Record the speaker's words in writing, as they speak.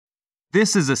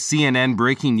This is a CNN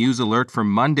breaking news alert for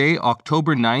Monday,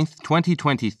 October 9th,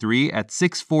 2023 at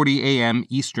 6:40 a.m.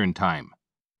 Eastern Time.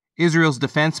 Israel's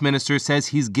defense minister says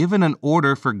he's given an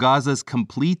order for Gaza's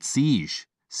complete siege,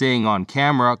 saying on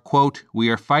camera, quote, "We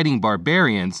are fighting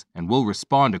barbarians and will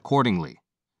respond accordingly."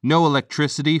 No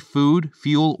electricity, food,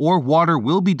 fuel, or water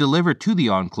will be delivered to the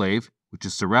enclave, which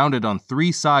is surrounded on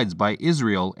three sides by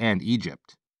Israel and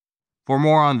Egypt. For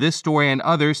more on this story and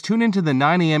others, tune into the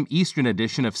 9 a.m. Eastern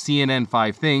edition of CNN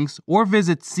 5 Things or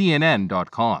visit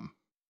CNN.com.